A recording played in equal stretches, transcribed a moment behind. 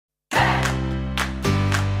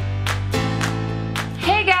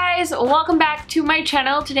welcome back to my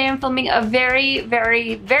channel. Today I'm filming a very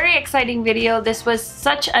exciting video. This was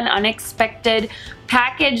such an unexpected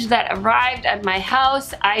package that arrived at my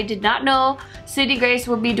house. I did not know City Grace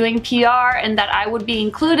would be doing PR and that I would be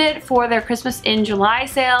included for their Christmas in July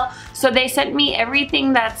sale. So they sent me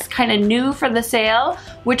everything that's kind of new for the sale,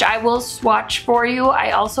 which I will swatch for you.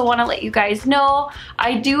 I also want to let you guys know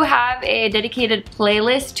I do have a dedicated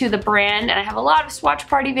playlist to the brand and I have a lot of swatch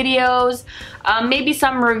party videos, maybe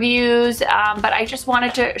some reviews, but I just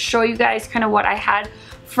wanted to show you guys kind of what I had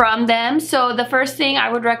from them. So the first thing I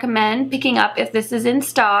would recommend picking up if this is in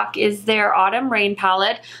stock is their Autumn Rain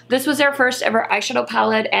palette. This was their first ever eyeshadow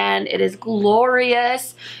palette and it is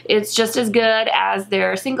glorious. It's just as good as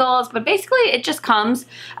their singles, but basically it just comes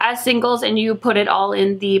as singles and you put it all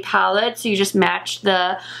in the palette. So you just match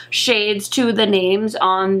the shades to the names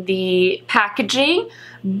on the packaging.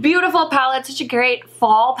 Beautiful palette, such a great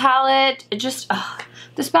fall palette. It just,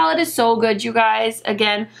 this palette is so good, you guys.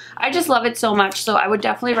 Again, I just love it so much, so I would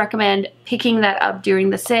definitely recommend picking that up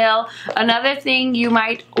during the sale. Another thing you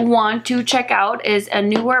might want to check out is a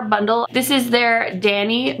newer bundle. This is their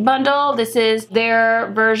Danny bundle. This is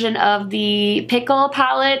their version of the Pickle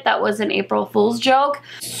palette that was an April Fool's joke.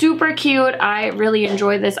 Super cute. I really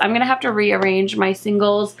enjoy this. I'm gonna have to rearrange my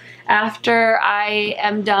singles after I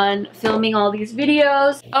am done filming all these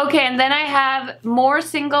videos. Okay, and then I have more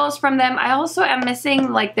singles from them. I also am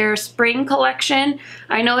missing like their spring collection.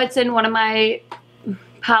 I know it's in one of my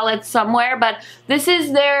palettes somewhere, but this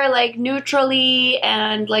is their like neutrally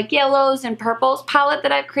and like yellows and purples palette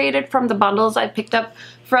that I've created from the bundles I picked up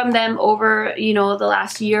from them over, you know, the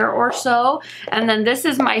last year or so. And then this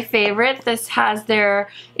is my favorite. This has their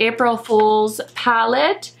April Fool's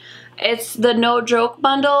palette. It's the No Joke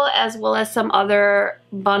bundle as well as some other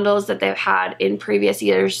bundles that they've had in previous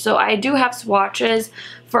years. So I do have swatches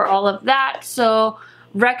for all of that. So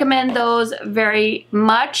recommend those very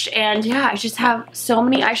much. And yeah, I just have so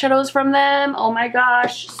many eyeshadows from them. Oh my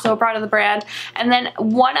gosh, so proud of the brand. And then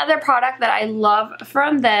one other product that I love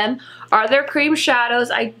from them are their cream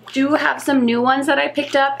shadows. I do have some new ones that I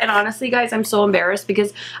picked up, and honestly guys, I'm so embarrassed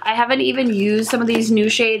because I haven't even used some of these new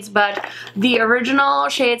shades, but the original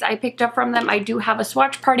shades I picked up from them, I do have a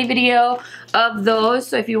swatch party video of those.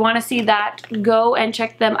 So if you want to see that, go and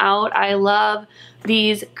check them out. I love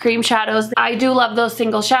these cream shadows. I do love those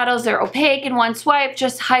single shadows. They're opaque in one swipe.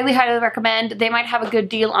 Just highly recommend. They might have a good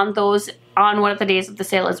deal on those on one of the days of the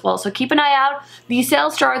sale as well. So keep an eye out. The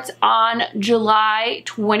sale starts on July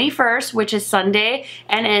 21st, which is Sunday,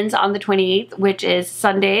 and ends on the 28th, which is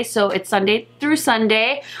Sunday. So it's Sunday through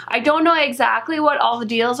Sunday. I don't know exactly what all the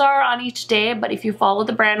deals are on each day, but if you follow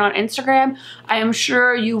the brand on Instagram, I am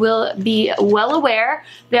sure you will be well aware.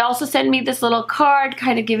 They also sent me this little card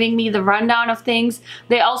kind of giving me the rundown of things.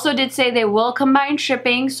 They also did say they will combine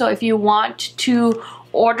shipping. So if you want to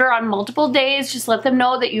order on multiple days, just let them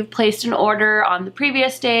know that you've placed an order on the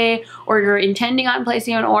previous day or you're intending on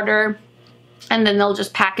placing an order, and then they'll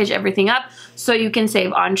just package everything up so you can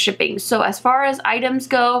save on shipping. So as far as items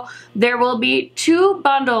go, there will be 2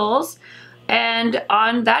 bundles, and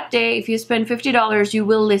on that day, if you spend $50, you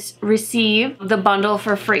will receive the bundle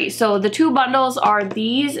for free. So the 2 bundles are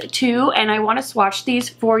these 2, and I want to swatch these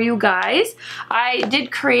for you guys. I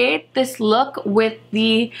did create this look with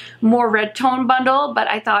the more red tone bundle, but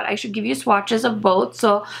I thought I should give you swatches of both.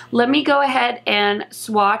 So let me go ahead and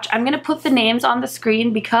swatch. I'm going to put the names on the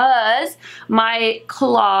screen because my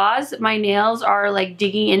claws, my nails are like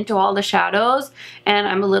digging into all the shadows, and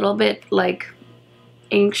I'm a little bit like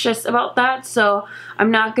anxious about that, so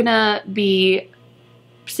I'm not gonna be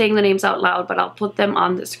saying the names out loud, but I'll put them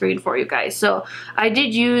on the screen for you guys. So I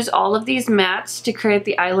did use all of these mattes to create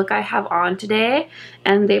the eye look I have on today,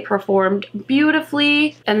 and they performed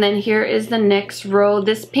beautifully. And then here is the next row.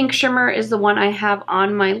 This pink shimmer is the one I have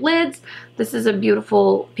on my lids. This is a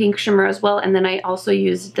beautiful pink shimmer as well, and then I also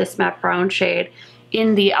used this matte brown shade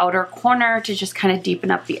in the outer corner to just kind of deepen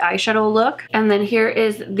up the eyeshadow look. And then here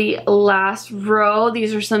is the last row.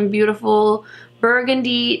 These are some beautiful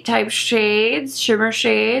burgundy type shades, shimmer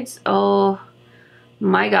shades. Oh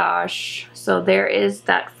my gosh. So there is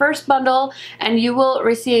that first bundle, and you will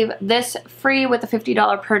receive this free with a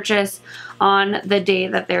 $50 purchase on the day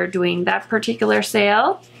that they're doing that particular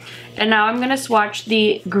sale. And now I'm gonna swatch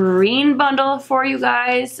the green bundle for you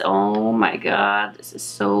guys. Oh my god, this is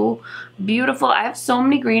so beautiful. I have so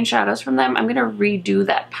many green shadows from them. I'm gonna redo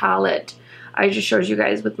that palette I just showed you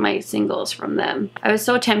guys with my singles from them. I was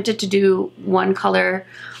so tempted to do one color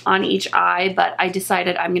on each eye, but I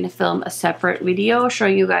decided I'm gonna film a separate video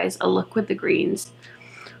showing you guys a look with the greens.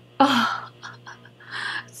 Oh,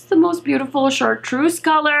 it's the most beautiful chartreuse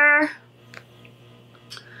color.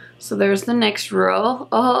 So there's the next row.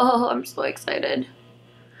 Oh, I'm so excited.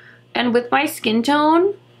 And with my skin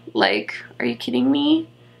tone, like, are you kidding me?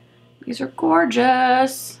 These are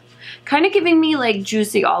gorgeous. Kind of giving me like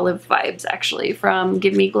juicy olive vibes actually from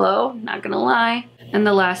Give Me Glow, not gonna lie. And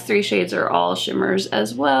the last 3 shades are all shimmers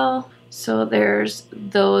as well. So there's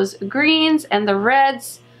those greens and the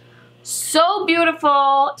reds. So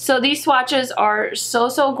beautiful. So these swatches are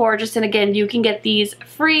so gorgeous, and again, you can get these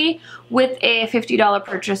free with a $50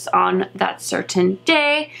 purchase on that certain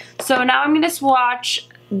day. So now I'm gonna swatch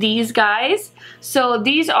these guys. So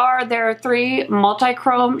these are their 3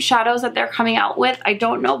 multi-chrome shadows that they're coming out with. I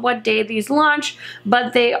don't know what day these launch,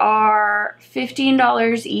 but they are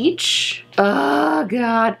 $15 each. Oh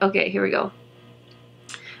god. Okay, here we go.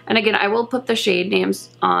 And again, I will put the shade names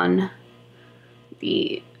on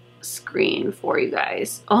the screen for you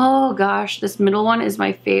guys. Oh gosh, this middle one is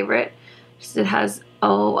my favorite. It has,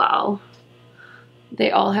 oh wow,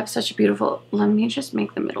 they all have such a beautiful, let me just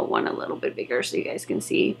make the middle one a little bit bigger so you guys can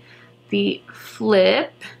see the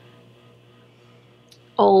flip.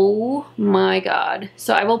 Oh my god.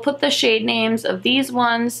 So I will put the shade names of these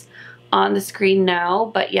ones on the screen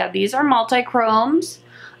now, but yeah, these are multi-chromes.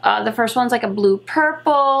 The first one's like a blue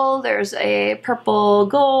purple, there's a purple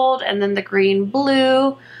gold, and then the green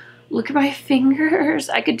blue. Look at my fingers.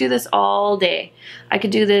 I could do this all day. I could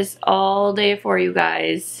do this all day for you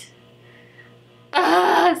guys.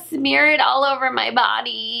 Smear it all over my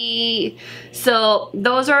body. So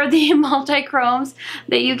those are the multi-chromes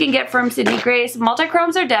that you can get from Sydney Grace.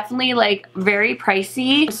 Multi-chromes are definitely like very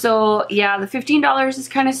pricey. So yeah, the $15 is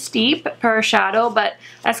kind of steep per shadow, but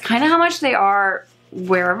that's kind of how much they are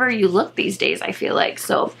wherever you look these days, I feel like.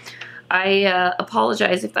 So I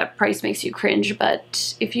apologize if that price makes you cringe,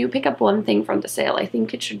 but if you pick up one thing from the sale, I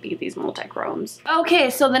think it should be these multi-chromes. Okay,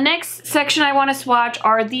 so the next section I want to swatch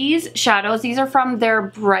are these shadows. These are from their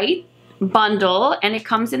Bright bundle, and it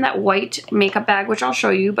comes in that white makeup bag, which I'll show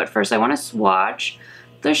you, but first I want to swatch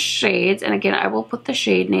the shades, and again, I will put the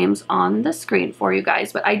shade names on the screen for you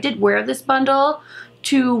guys, but I did wear this bundle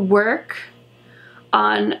to work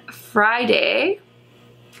on Friday.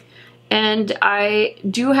 And I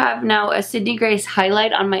do have now a Sydney Grace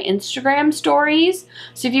highlight on my Instagram stories.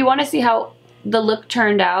 So if you want to see how the look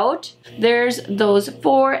turned out, there's those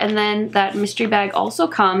 4. And then that mystery bag also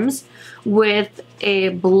comes with a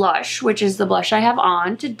blush, which is the blush I have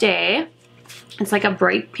on today. It's like a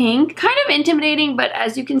bright pink, kind of intimidating, but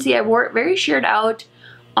as you can see, I wore it very sheared out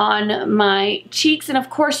on my cheeks. And of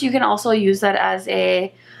course, you can also use that as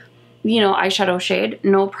a, you know, eyeshadow shade,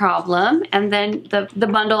 no problem. And then the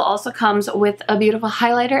bundle also comes with a beautiful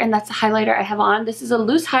highlighter, and that's the highlighter I have on. This is a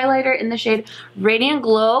loose highlighter in the shade Radiant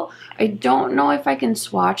Glow. I don't know if I can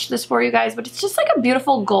swatch this for you guys, but it's just like a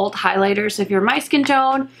beautiful gold highlighter. So if you're my skin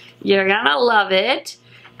tone, you're gonna love it.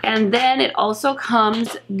 And then it also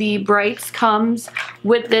comes, the Brights comes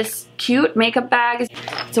with this cute makeup bag.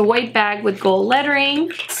 It's a white bag with gold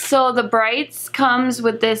lettering. So the Brights comes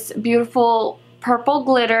with this beautiful purple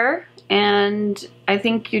glitter, and I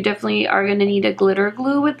think you definitely are going to need a glitter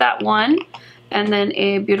glue with that one, and then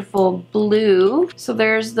a beautiful blue. So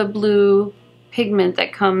there's the blue pigment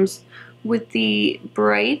that comes with the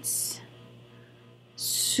Brights.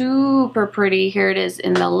 Super pretty. Here it is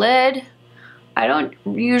in the lid. I don't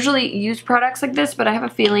usually use products like this, but I have a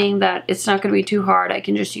feeling that it's not going to be too hard. I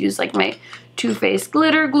can just use like my Too Faced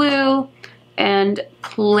glitter glue and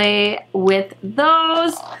play with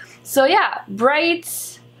those. So yeah,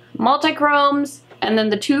 Brights, multi-chromes, and then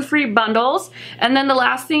the 2 free bundles. And then the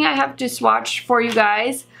last thing I have to swatch for you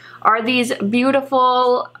guys are these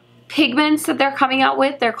beautiful pigments that they're coming out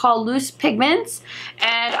with. They're called loose pigments,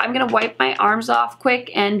 and I'm gonna wipe my arms off quick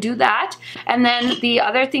and do that. And then the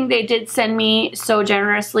other thing they did send me so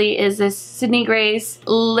generously is this Sydney Grace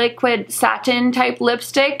liquid satin type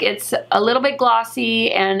lipstick. It's a little bit glossy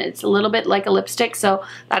and it's a little bit like a lipstick, so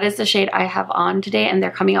that is the shade I have on today, and they're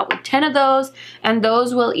coming out with 10 of those, and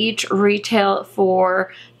those will each retail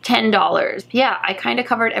for $10. Yeah, I kind of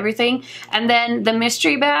covered everything. And then the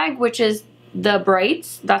mystery bag, which is the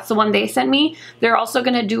Brights, that's the one they sent me. They're also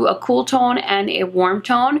going to do a cool tone and a warm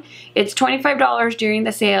tone. It's $25 during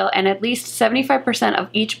the sale, and at least 75% of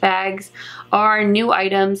each bags are new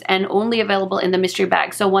items and only available in the mystery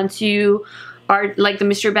bag. So once you are, like, the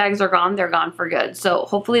mystery bags are gone, they're gone for good. So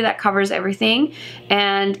hopefully that covers everything.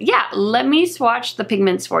 And yeah, let me swatch the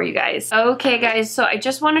pigments for you guys. Okay guys, so I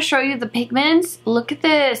just want to show you the pigments. Look at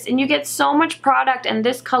this, and you get so much product, and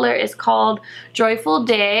this color is called Joyful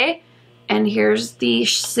Day. And here's the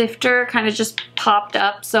sifter, kind of just popped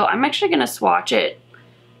up. So I'm actually gonna swatch it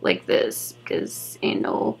like this because ain't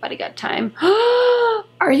nobody got time.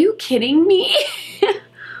 Are you kidding me?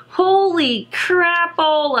 Holy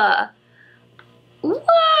crapola.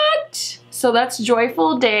 What? So that's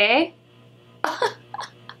Joyful Day.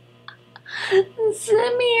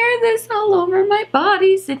 Smear this all over my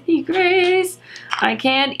body, Sydney Grace. I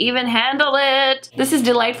can't even handle it. This is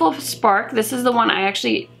Delightful Spark. This is the one I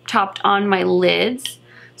actually topped on my lids.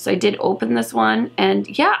 So I did open this one,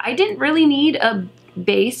 and yeah, I didn't really need a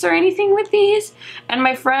base or anything with these. And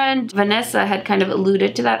my friend Vanessa had kind of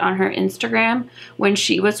alluded to that on her Instagram when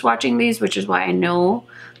she was swatching these, which is why I know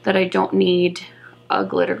that I don't need a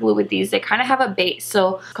glitter glue with these. They kind of have a base.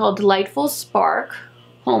 So it's called Delightful Spark.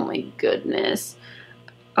 Oh my goodness.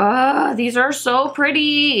 These are so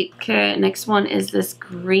pretty. Okay, next one is this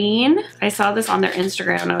green. I saw this on their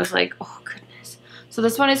Instagram and I was like, oh goodness. So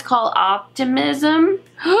this one is called Optimism.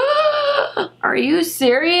 Are you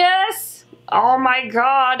serious? Oh my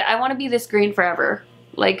god. I want to be this green forever.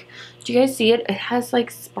 Like, do you guys see it? It has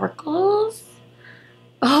like sparkles.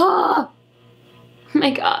 Oh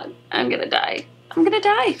my god. I'm gonna die. I'm gonna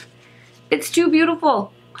die. It's too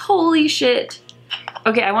beautiful. Holy shit.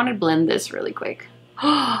 Okay, I want to blend this really quick.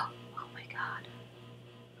 Oh my god.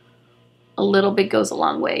 A little bit goes a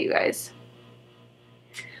long way, you guys.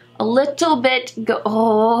 A little bit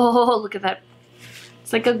oh, look at that.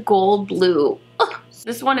 It's like a gold blue. Oh,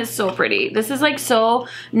 this one is so pretty. This is like so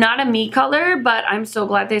not a me color, but I'm so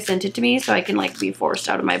glad they sent it to me so I can like be forced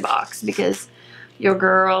out of my box, because your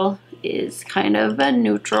girl is kind of a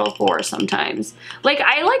neutral for sometimes. Like,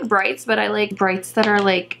 I like brights, but I like brights that are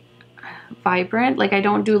like vibrant. Like, I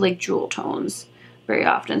don't do like jewel tones very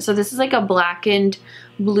often. So this is like a blackened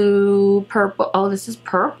blue purple. Oh, this is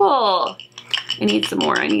purple. I need some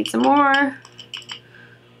more. I need some more.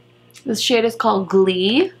 This shade is called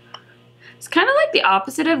Glee. It's kind of like the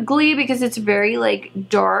opposite of Glee because it's very like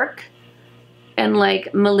dark and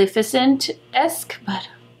like Maleficent-esque, but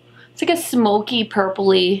it's like a smoky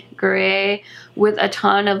purpley gray with a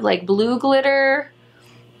ton of like blue glitter.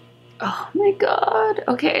 Oh my god.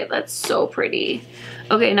 Okay, that's so pretty.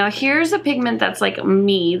 Okay, now here's a pigment that's like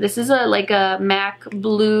me. This is a like a MAC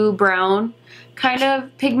blue brown kind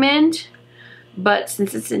of pigment, but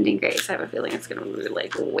since it's Sydney Grace, I have a feeling it's gonna be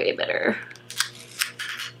like way better.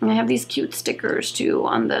 And I have these cute stickers too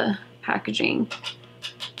on the packaging.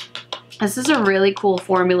 This is a really cool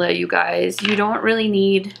formula, you guys. You don't really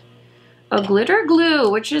need a glitter glue,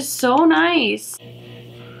 which is so nice.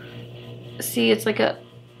 See, it's like a,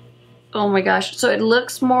 oh my gosh. So it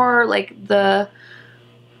looks more like the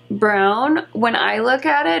brown when I look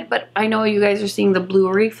at it, but I know you guys are seeing the blue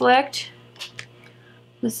reflect.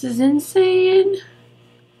 This is insane.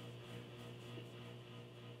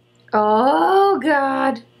 Oh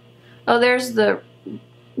god. Oh, there's the,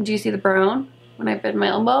 do you see the brown when I bend my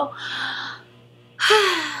elbow?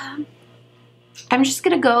 I'm just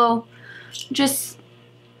gonna go,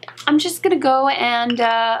 I'm just gonna go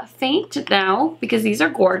and faint now because these are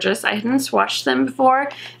gorgeous. I hadn't swatched them before,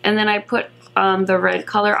 and then I put the red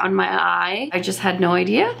color on my eye. I just had no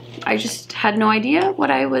idea. I just had no idea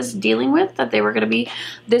what I was dealing with, that they were gonna be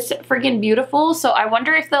this freaking beautiful. So I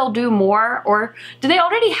wonder if they'll do more, or do they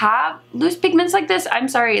already have loose pigments like this? I'm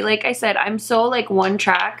sorry, like I said, I'm so like one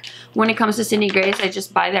track when it comes to Sydney Grace. I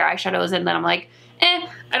just buy their eyeshadows and then I'm like,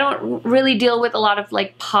 I don't really deal with a lot of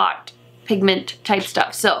like pot pigment type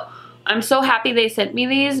stuff. So I'm so happy they sent me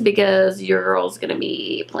these because your girl's gonna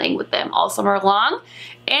be playing with them all summer long.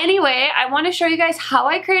 Anyway, I want to show you guys how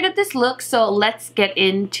I created this look, so let's get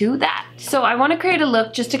into that. So I want to create a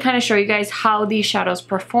look just to kind of show you guys how these shadows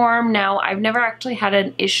perform. Now, I've never actually had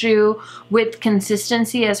an issue with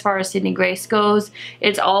consistency as far as Sydney Grace goes.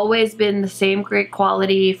 It's always been the same great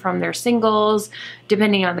quality from their singles.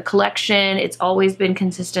 Depending on the collection, it's always been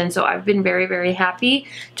consistent, so I've been very, very happy.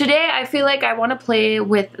 Today, I feel like I want to play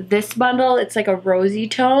with this bundle. It's like a rosy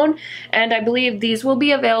tone, and I believe these will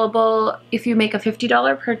be available if you make a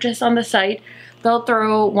 $50 purchase on the site. They'll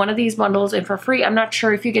throw one of these bundles in for free. I'm not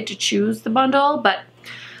sure if you get to choose the bundle, but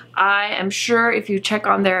I am sure if you check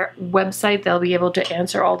on their website, they'll be able to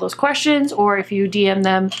answer all those questions, or if you DM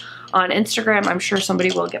them on Instagram, I'm sure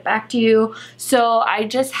somebody will get back to you. So I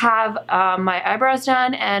just have my eyebrows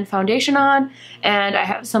done and foundation on, and I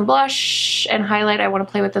have some blush and highlight I want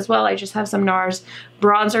to play with as well. I just have some NARS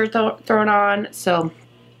bronzer thrown on, so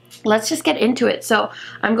let's just get into it. So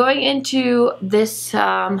I'm going into this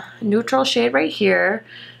neutral shade right here.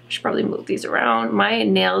 I should probably move these around. My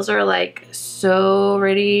nails are like so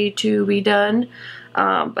ready to be done,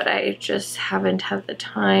 but I just haven't had the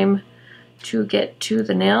time to get to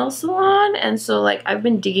the nail salon, and so like I've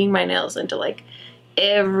been digging my nails into like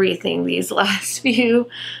everything these last few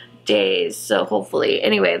days, so hopefully.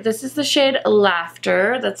 Anyway, this is the shade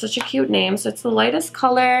Laughter. That's such a cute name. So it's the lightest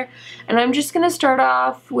color, and I'm just gonna start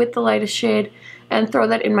off with the lightest shade and throw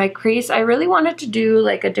that in my crease. I really wanted to do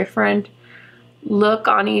like a different look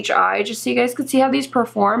on each eye just so you guys could see how these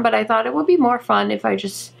perform, but I thought it would be more fun if I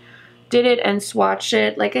just did it and swatched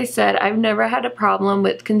it. Like I said, I've never had a problem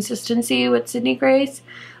with consistency with Sydney Grace.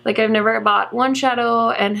 Like, I've never bought one shadow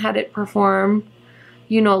and had it perform,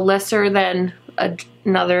 you know, lesser than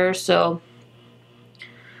another. So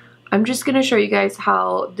I'm just gonna show you guys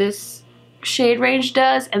how this shade range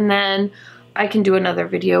does, and then I can do another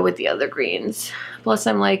video with the other greens. Plus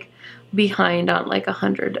I'm like behind on like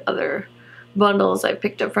 100 other bundles I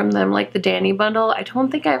picked up from them, like the Danny bundle. I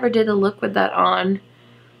don't think I ever did a look with that on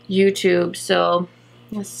YouTube, so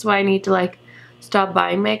this is why I need to like stop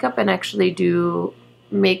buying makeup and actually do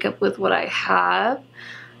makeup with what I have.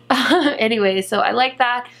 Anyway, so I like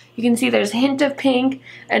that. You can see there's a hint of pink,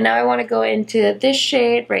 and now I want to go into this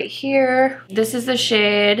shade right here. This is the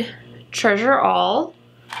shade Treasure All.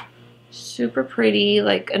 Super pretty,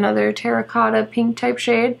 like another terracotta pink type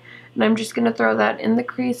shade, and I'm just gonna throw that in the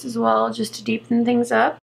crease as well just to deepen things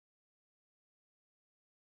up.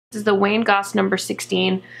 This is the Wayne Goss number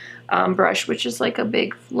 16 brush, which is like a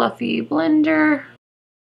big fluffy blender.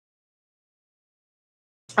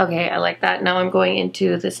 Okay, I like that. Now I'm going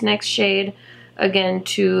into this next shade again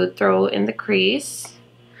to throw in the crease,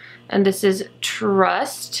 and this is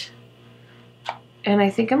Trust, and I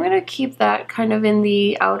think I'm going to keep that kind of in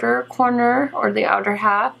the outer corner or the outer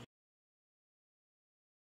half.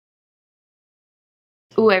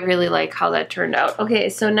 Ooh, I really like how that turned out. Okay,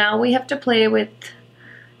 so now we have to play with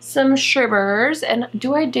some shimmers, and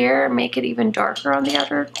do I dare make it even darker on the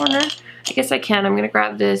outer corner? I guess I can. I'm going to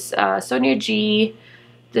grab this Sonia G.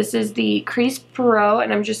 This is the Crease Pro,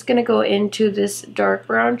 and I'm just going to go into this dark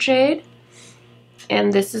brown shade.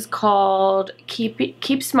 And this is called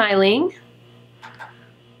Keep Smiling.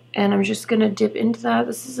 And I'm just going to dip into that.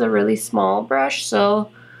 This is a really small brush, so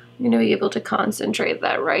I'm going to be able to concentrate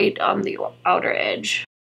that right on the outer edge.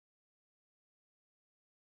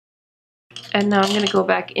 And now I'm going to go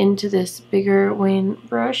back into this bigger Wayne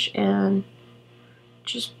brush and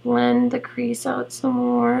just blend the crease out some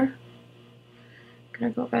more.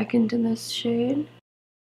 Gonna go back into this shade.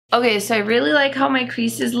 Okay, so I really like how my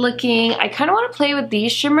crease is looking. I kind of want to play with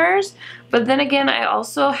these shimmers, but then again, I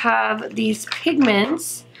also have these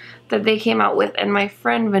pigments that they came out with, and my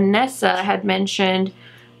friend Vanessa had mentioned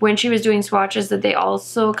when she was doing swatches that they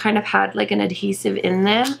also kind of had like an adhesive in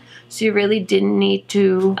them, so you really didn't need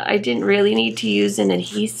to, I didn't really need to use an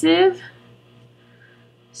adhesive.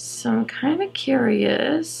 So I'm kind of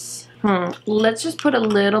curious. Let's just put a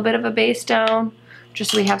little bit of a base down,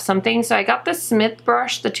 just so we have something. So I got the Smith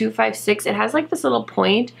brush, the 256. It has like this little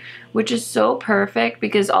point, which is so perfect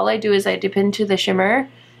because all I do is I dip into the shimmer,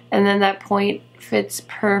 and then that point fits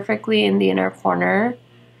perfectly in the inner corner.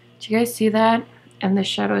 Do you guys see that? And the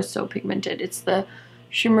shadow is so pigmented. It's the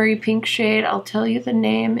shimmery pink shade. I'll tell you the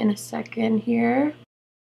name in a second here.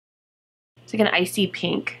 It's like an icy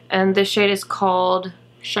pink, and this shade is called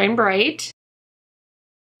Shine Bright.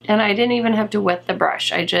 And I didn't even have to wet the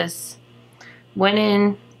brush. I just went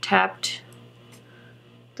in, tapped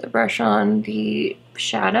the brush on the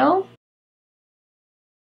shadow,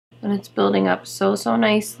 and it's building up so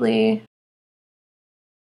nicely.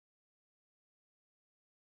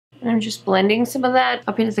 And I'm just blending some of that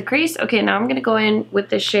up into the crease. Okay, now I'm gonna go in with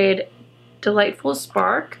the shade Delightful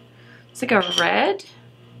Spark. It's like a red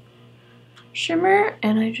shimmer,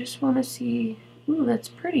 and I just wanna see, ooh, that's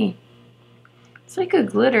pretty. It's like a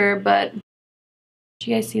glitter, but do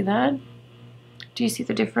you guys see that? Do you see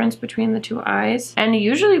the difference between the two eyes? And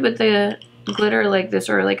usually with the glitter like this,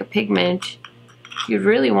 or like a pigment, you'd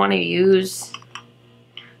really want to use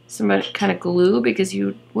some kind of glue because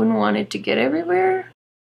you wouldn't want it to get everywhere.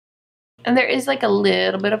 And there is like a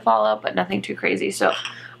little bit of fallout, but nothing too crazy. So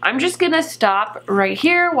I'm just gonna stop right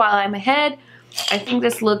here while I'm ahead. I think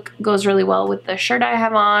this look goes really well with the shirt I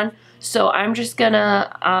have on. So I'm just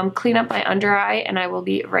gonna clean up my under eye, and I will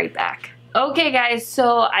be right back. Okay guys,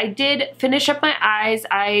 so I did finish up my eyes.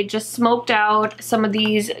 I just smoked out some of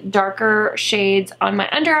these darker shades on my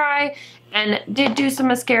under eye and did do some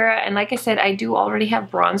mascara, and like I said, I do already have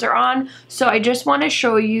bronzer on. So I just want to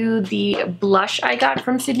show you the blush I got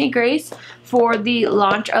from Sydney Grace for the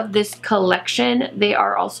launch of this collection. They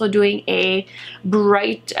are also doing a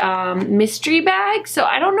bright mystery bag. So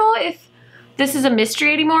I don't know if this is a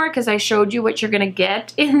mystery anymore because I showed you what you're gonna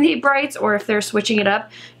get in the brights, or if they're switching it up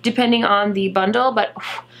depending on the bundle. But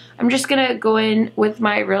I'm just gonna go in with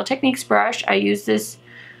my Real Techniques brush. I used this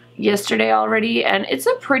yesterday already, and it's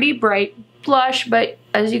a pretty bright blush, but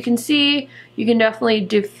as you can see, you can definitely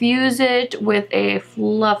diffuse it with a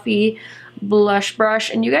fluffy blush brush.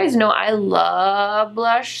 And you guys know I love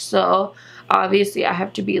blush, so obviously I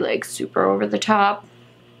have to be like super over the top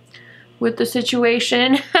with the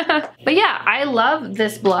situation. But yeah, I love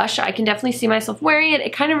this blush. I can definitely see myself wearing it.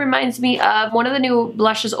 It kind of reminds me of one of the new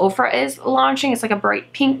blushes Ofra is launching. It's like a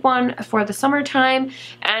bright pink one for the summertime,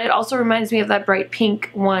 and it also reminds me of that bright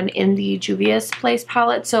pink one in the Juvia's Place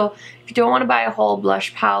palette. So if you don't want to buy a whole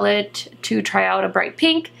blush palette to try out a bright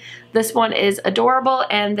pink, this one is adorable.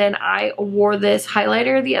 And then I wore this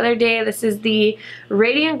highlighter the other day. This is the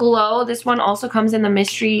Radiant Glow. This one also comes in the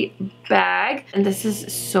mystery bag, and this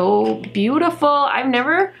is so beautiful. I've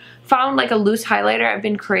never found like a loose highlighter I've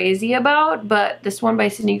been crazy about, but this one by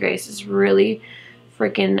Sydney Grace is really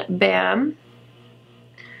freaking bam.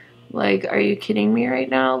 Like, are you kidding me right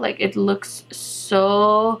now? Like, it looks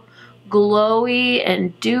so glowy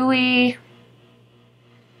and dewy.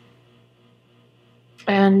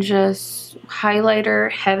 And just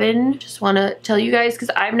highlighter heaven. Just want to tell you guys, because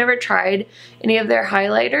I've never tried any of their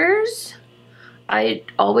highlighters. I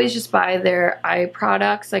always just buy their eye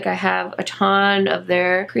products. Like, I have a ton of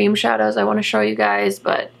their cream shadows I want to show you guys,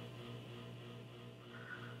 but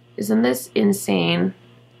isn't this insane?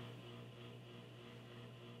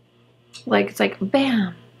 Like, it's like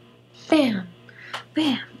bam, bam,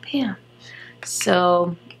 bam, bam.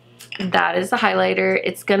 So that is the highlighter.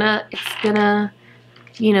 It's gonna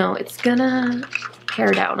you know, it's gonna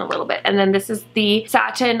pare down a little bit. And then this is the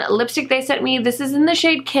satin lipstick they sent me. This is in the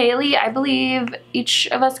shade Kaylee. I believe each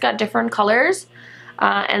of us got different colors.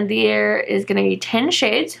 And there is gonna be 10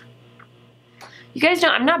 shades. You guys know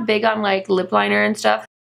I'm not big on like lip liner and stuff.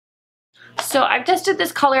 So I've tested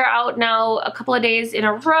this color out now a couple of days in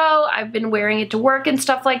a row. I've been wearing it to work and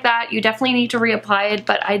stuff like that. You definitely need to reapply it,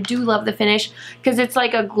 but I do love the finish because it's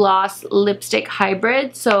like a gloss lipstick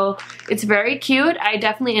hybrid. So it's very cute. I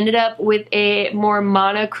definitely ended up with a more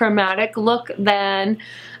monochromatic look than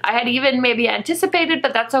I had even maybe anticipated,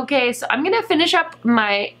 but that's okay. So I'm gonna finish up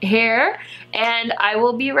my hair and I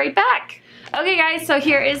will be right back. Okay guys, so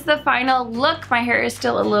here is the final look. My hair is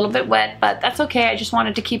still a little bit wet, but that's okay. I just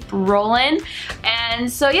wanted to keep rolling.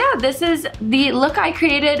 And so yeah, this is the look I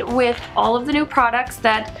created with all of the new products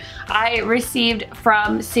that I received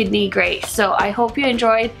from Sydney Grace. So I hope you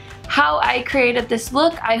enjoyed how I created this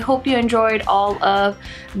look. I hope you enjoyed all of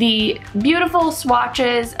the beautiful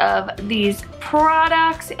swatches of these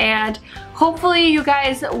products, and hopefully you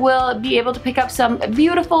guys will be able to pick up some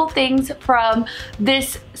beautiful things from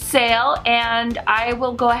this sale, and I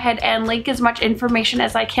will go ahead and link as much information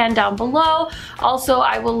as I can down below. Also,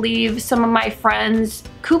 I will leave some of my friends'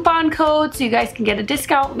 coupon codes so you guys can get a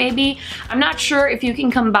discount maybe. I'm not sure if you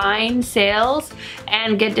can combine sales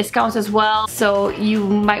and get discounts as well, so you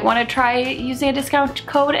might want to try using a discount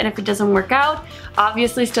code, and if it doesn't work out,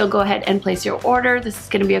 obviously still go ahead and place your order. This is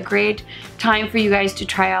going to be a great time for you guys to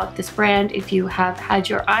try out this brand if you have had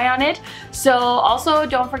your eye on it. So also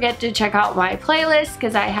don't forget to check out my playlist,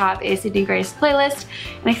 because I have a Sydney Grace playlist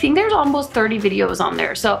and I think there's almost 30 videos on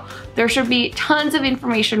there, so there should be tons of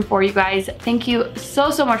information for you guys. Thank you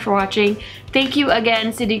so much for watching. Thank you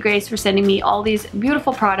again, Sydney Grace, for sending me all these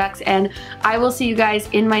beautiful products, and I will see you guys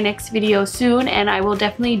in my next video soon, and I will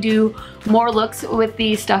definitely do more looks with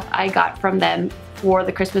the stuff I got from them for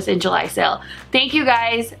the Christmas in July sale. Thank you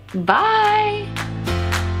guys. Bye!